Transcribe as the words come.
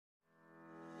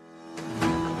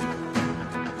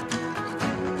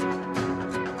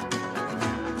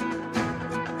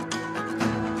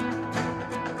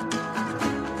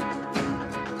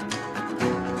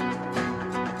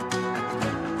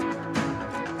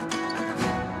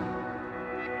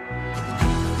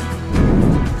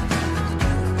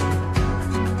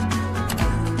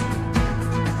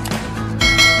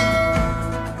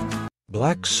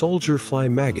Black soldier fly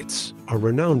maggots are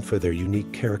renowned for their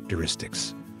unique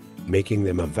characteristics, making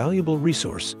them a valuable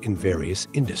resource in various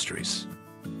industries.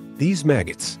 These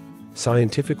maggots,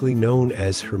 scientifically known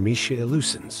as Hermetia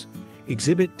illucens,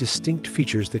 exhibit distinct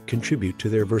features that contribute to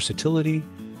their versatility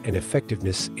and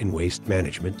effectiveness in waste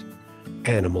management,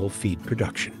 animal feed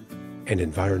production, and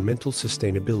environmental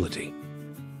sustainability.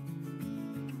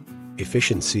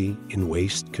 Efficiency in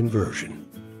waste conversion.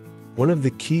 One of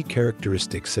the key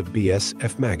characteristics of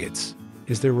BSF maggots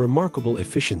is their remarkable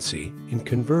efficiency in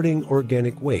converting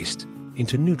organic waste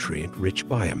into nutrient-rich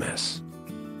biomass.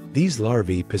 These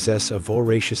larvae possess a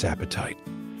voracious appetite,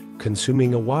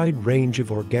 consuming a wide range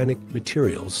of organic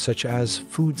materials such as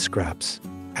food scraps,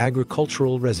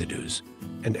 agricultural residues,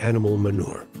 and animal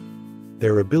manure.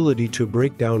 Their ability to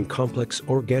break down complex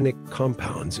organic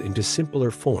compounds into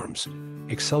simpler forms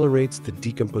accelerates the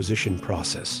decomposition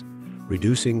process,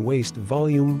 reducing waste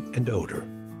volume and odor.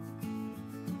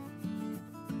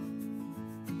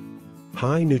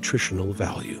 High nutritional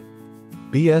value.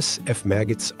 BSF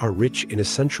maggots are rich in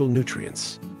essential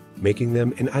nutrients, making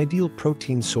them an ideal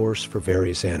protein source for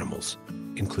various animals,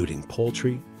 including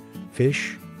poultry,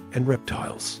 fish, and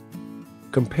reptiles.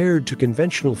 Compared to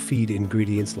conventional feed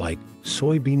ingredients like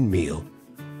soybean meal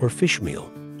or fish meal,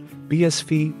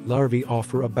 BSF larvae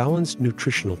offer a balanced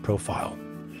nutritional profile,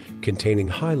 containing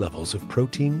high levels of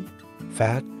protein,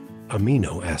 fat,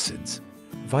 amino acids,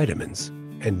 vitamins,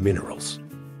 and minerals.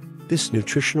 This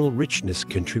nutritional richness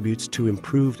contributes to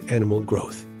improved animal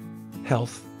growth,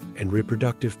 health, and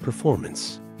reproductive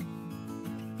performance.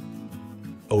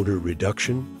 Odor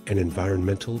reduction and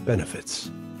environmental benefits.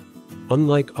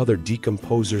 Unlike other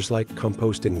decomposers like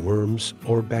composting worms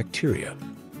or bacteria,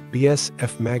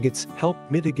 BSF maggots help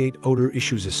mitigate odor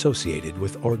issues associated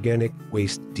with organic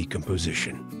waste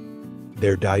decomposition.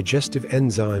 Their digestive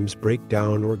enzymes break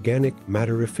down organic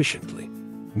matter efficiently,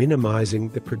 minimizing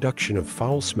the production of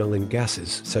foul-smelling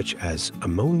gases such as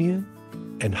ammonia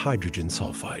and hydrogen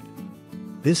sulfide.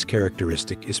 This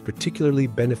characteristic is particularly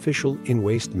beneficial in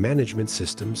waste management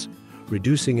systems,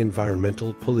 reducing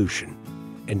environmental pollution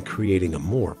and creating a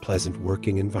more pleasant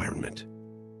working environment.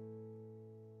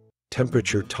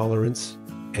 Temperature tolerance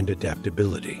and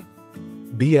adaptability.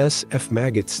 BSF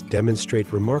maggots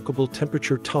demonstrate remarkable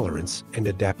temperature tolerance and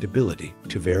adaptability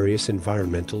to various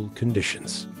environmental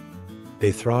conditions.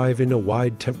 They thrive in a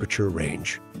wide temperature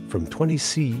range from 20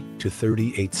 C to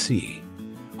 38 C,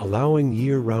 allowing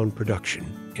year-round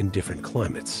production in different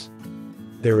climates.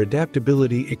 Their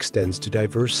adaptability extends to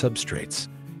diverse substrates,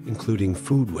 including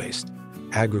food waste,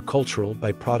 agricultural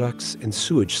byproducts, and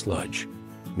sewage sludge,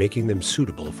 making them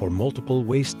suitable for multiple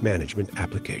waste management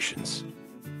applications.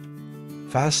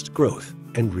 Fast growth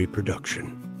and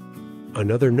reproduction.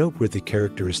 Another noteworthy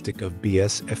characteristic of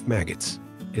BSF maggots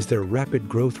is their rapid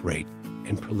growth rate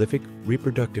and prolific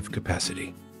reproductive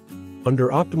capacity.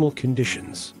 Under optimal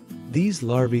conditions, these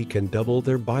larvae can double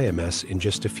their biomass in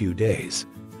just a few days,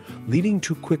 leading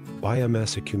to quick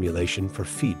biomass accumulation for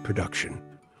feed production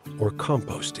or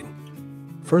composting.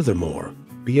 Furthermore,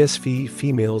 BSF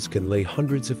females can lay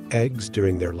hundreds of eggs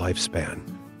during their lifespan,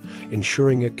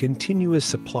 ensuring a continuous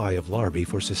supply of larvae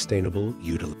for sustainable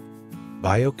utility.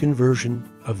 Bioconversion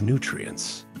of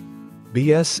nutrients.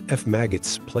 BSF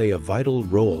maggots play a vital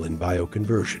role in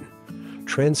bioconversion,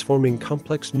 transforming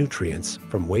complex nutrients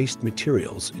from waste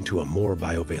materials into a more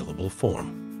bioavailable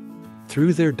form.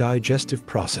 Through their digestive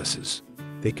processes,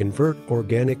 they convert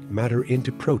organic matter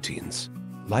into proteins,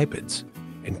 lipids,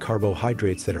 and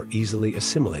carbohydrates that are easily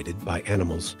assimilated by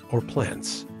animals or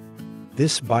plants.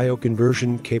 This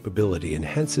bioconversion capability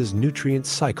enhances nutrient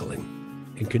cycling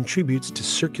and contributes to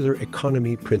circular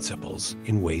economy principles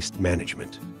in waste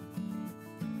management.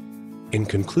 In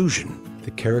conclusion,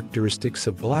 the characteristics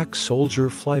of black soldier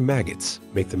fly maggots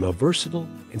make them a versatile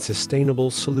and sustainable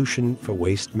solution for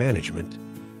waste management,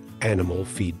 animal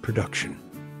feed production,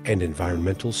 and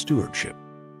environmental stewardship.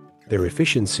 Their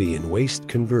efficiency in waste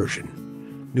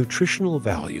conversion, nutritional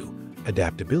value,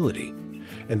 adaptability,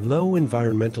 and low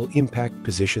environmental impact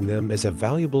position them as a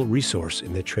valuable resource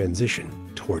in the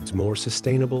transition towards more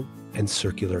sustainable and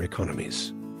circular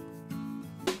economies.